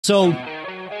So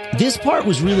this part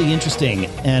was really interesting,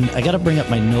 and I got to bring up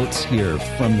my notes here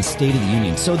from the State of the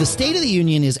Union. So the State of the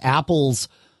Union is Apple's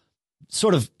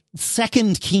sort of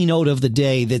second keynote of the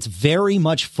day that's very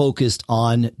much focused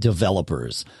on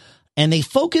developers. And they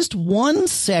focused one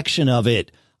section of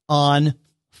it on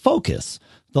Focus,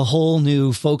 the whole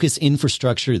new Focus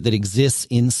infrastructure that exists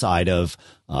inside of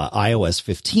iOS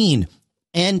 15.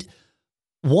 And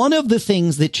one of the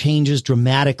things that changes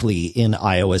dramatically in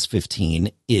iOS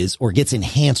 15 is, or gets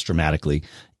enhanced dramatically,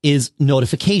 is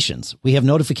notifications. We have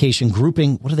notification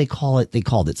grouping. What do they call it? They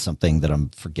called it something that I'm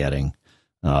forgetting.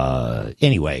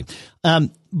 Anyway,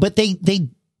 but they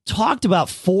talked about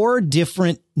 4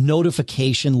 different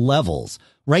notification levels.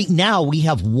 Right now we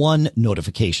have one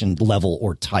notification level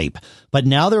or type, but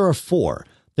now there are 4.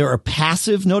 There are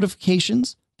passive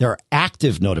notifications. There are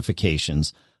active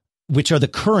notifications, which are the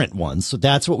current ones. So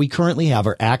that's what we currently have,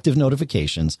 are active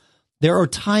notifications. There are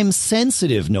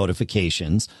time-sensitive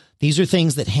notifications. These are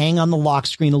things that hang on the lock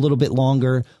screen a little bit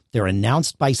longer. They're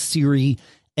announced by Siri,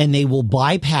 and they will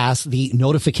bypass the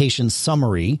notification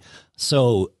summary.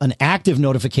 So an active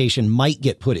notification might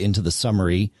get put into the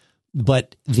summary,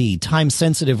 but the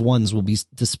time-sensitive ones will be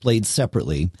displayed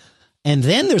separately. And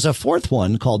then there's a 4th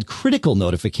one called critical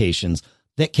notifications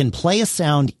that can play a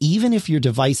sound even if your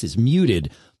device is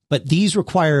muted, but these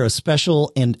require a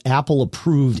special and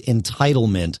Apple-approved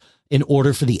entitlement in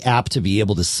order for the app to be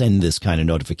able to send this kind of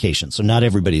notification. So not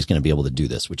everybody's going to be able to do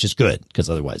this, which is good, because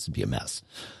otherwise it'd be a mess.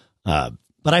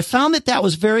 But I found that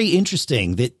was very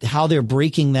interesting, that how they're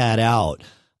breaking that out.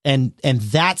 And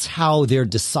that's how they're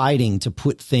deciding to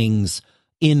put things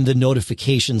in the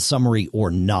notification summary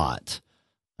or not.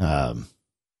 Any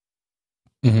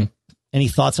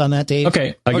thoughts on that, Dave?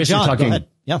 Okay. I guess John, you're talking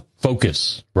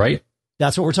Focus, right?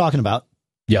 That's what we're talking about.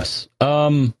 Yes.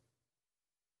 My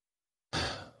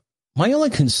only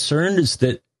concern is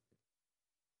that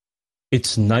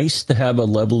it's nice to have a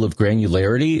level of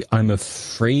granularity. I'm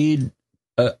afraid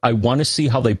I want to see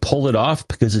how they pull it off,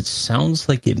 because it sounds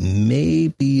like it may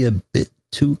be a bit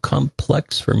too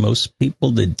complex for most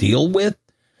people to deal with.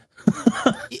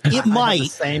 It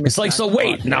might. It's like, so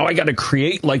wait, now I got to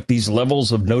create like these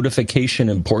levels of notification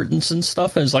importance and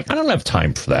stuff. And it's like, I don't have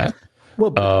time for that.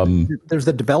 Well, there's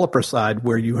the developer side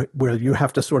where you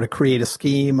have to sort of create a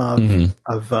scheme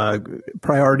of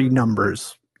priority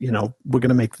numbers. You know, we're going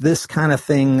to make this kind of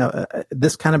thing,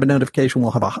 this kind of a notification.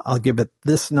 I'll give it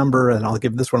this number, and I'll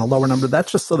give this one a lower number.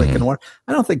 That's just so they can work.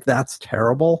 I don't think that's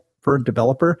terrible for a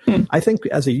developer. I think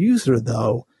as a user,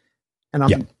 though, and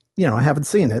I haven't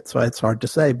seen it, so it's hard to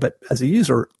say. But as a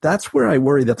user, that's where I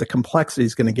worry that the complexity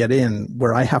is going to get in,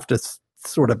 where I have to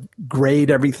sort of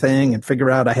grade everything and figure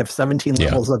out I have 17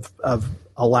 levels of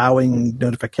allowing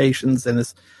notifications. And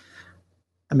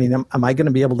am I going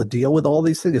to be able to deal with all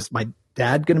these things? Is my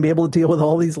dad going to be able to deal with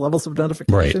all these levels of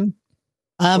notification?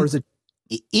 Right. Or is it?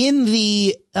 In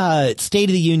the State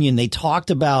of the Union, they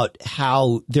talked about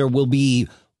how there will be,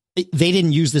 they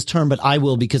didn't use this term, but I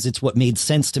will, because it's what made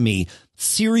sense to me,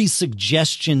 Siri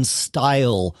suggestion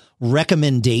style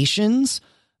recommendations,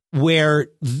 where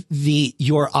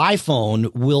your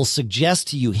iPhone will suggest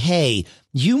to you, hey,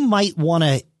 you might want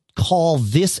to call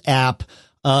this app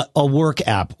a work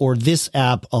app, or this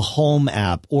app a home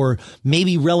app, or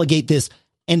maybe relegate this.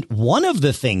 And one of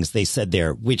the things they said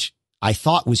there, which I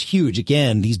thought was huge,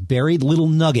 again, these buried little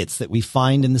nuggets that we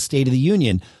find in the State of the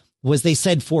Union, was they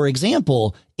said, for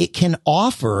example, it can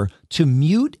offer to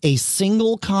mute a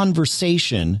single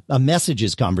conversation, a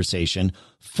messages conversation,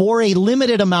 for a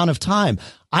limited amount of time.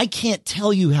 I can't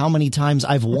tell you how many times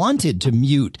I've wanted to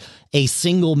mute a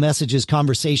single messages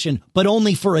conversation, but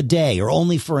only for a day or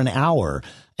only for an hour.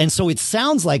 And so it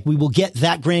sounds like we will get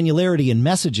that granularity in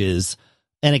messages.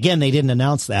 And again, they didn't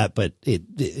announce that, but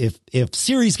if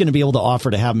Siri's going to be able to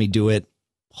offer to have me do it,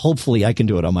 hopefully I can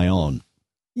do it on my own.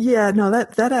 Yeah, no,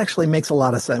 that actually makes a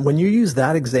lot of sense. When you use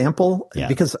that example,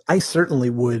 because I certainly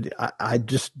would, I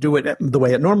just do it the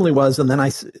way it normally was. And then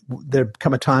there'd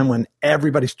come a time when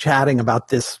everybody's chatting about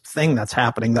this thing that's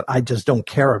happening that I just don't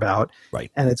care about. Right.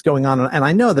 And it's going on. And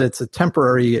I know that it's a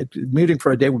temporary, muting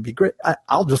for a day would be great.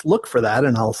 I'll just look for that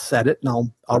and I'll set it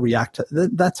and I'll react to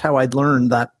it. That's how I'd learn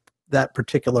that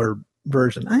particular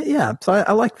version. So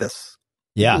I like this.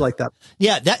 Yeah. I like that.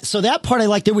 Yeah. So that part I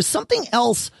like. There was something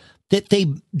else that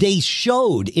they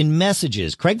showed in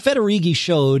messages. Craig Federighi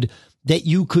showed that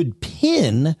you could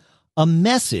pin a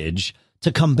message to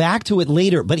come back to it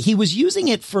later, but he was using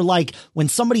it for like when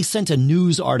somebody sent a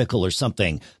news article or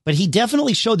something, but he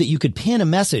definitely showed that you could pin a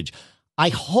message. I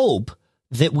hope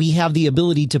that we have the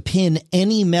ability to pin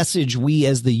any message we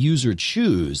as the user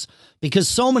choose, because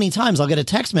so many times I'll get a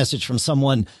text message from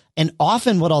someone And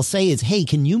often what I'll say is, hey,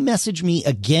 can you message me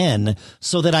again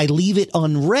so that I leave it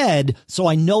unread so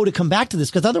I know to come back to this?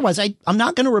 Because otherwise I'm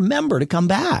not going to remember to come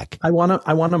back. I want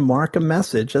to mark a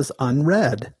message as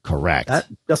unread. Correct.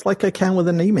 Just like I can with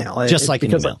an email. Just like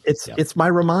an email. It's my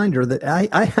reminder that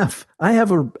I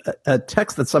have a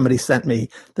text that somebody sent me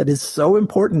that is so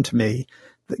important to me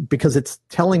because it's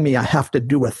telling me I have to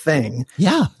do a thing.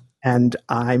 Yeah. And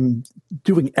I'm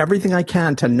doing everything I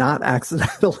can to not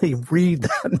accidentally read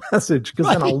that message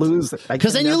because then I'll lose it.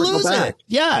 Because then you lose it.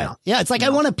 Yeah. It's like I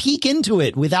want to peek into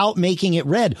it without making it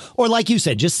read. Or like you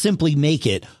said, just simply make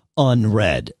it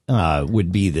unread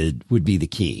would be the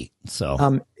key.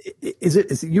 So is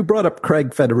it you brought up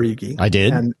Craig Federighi? I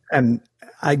did. And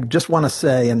I just want to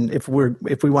say, and if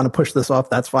we want to push this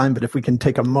off, that's fine. But if we can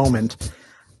take a moment,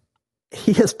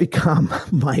 he has become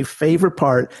my favorite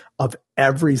part of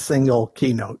every single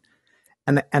keynote.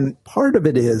 And part of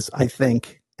it is, I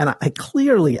think, and I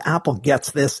clearly Apple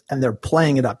gets this and they're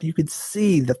playing it up. You could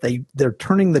see that they're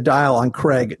turning the dial on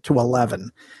Craig to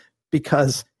 11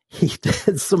 because he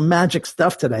did some magic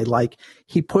stuff today. Like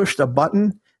he pushed a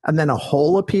button and then a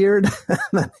hole appeared. And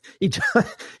then he jumped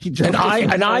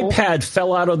an iPad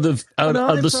fell out of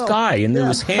the sky into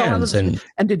his hands. And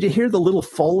did you hear the little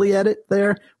Foley edit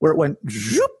there where it went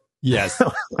zoop? Yes.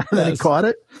 And then he caught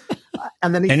it.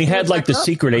 And then he had like the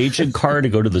secret agent car to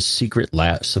go to the secret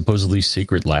lab, supposedly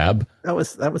secret lab. That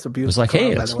was a beautiful. It was like,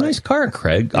 hey, that's a nice car,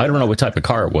 Craig. I don't know what type of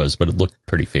car it was, but it looked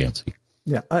pretty fancy.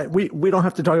 Yeah, we don't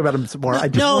have to talk about him some more. I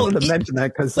just wanted to mention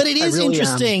that but it is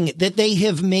interesting that they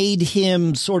have made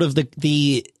him sort of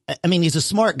the. I mean, he's a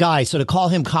smart guy, so to call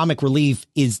him comic relief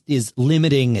is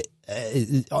limiting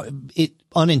it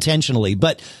unintentionally.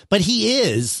 But he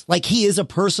is a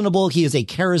personable, he is a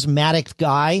charismatic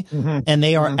guy, and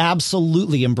they are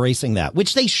absolutely embracing that,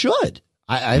 which they should.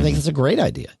 I think it's a great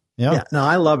idea. Yeah. No,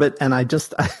 I love it. And I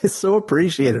so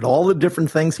appreciated all the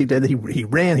different things he did. He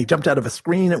ran, he jumped out of a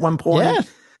screen at one point. Yeah.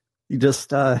 He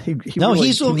just,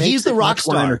 he's the rock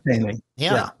star. Entertaining.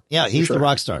 Yeah. He's the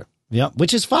rock star. Yeah.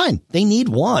 Which is fine. They need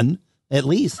one at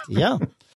least. Yeah.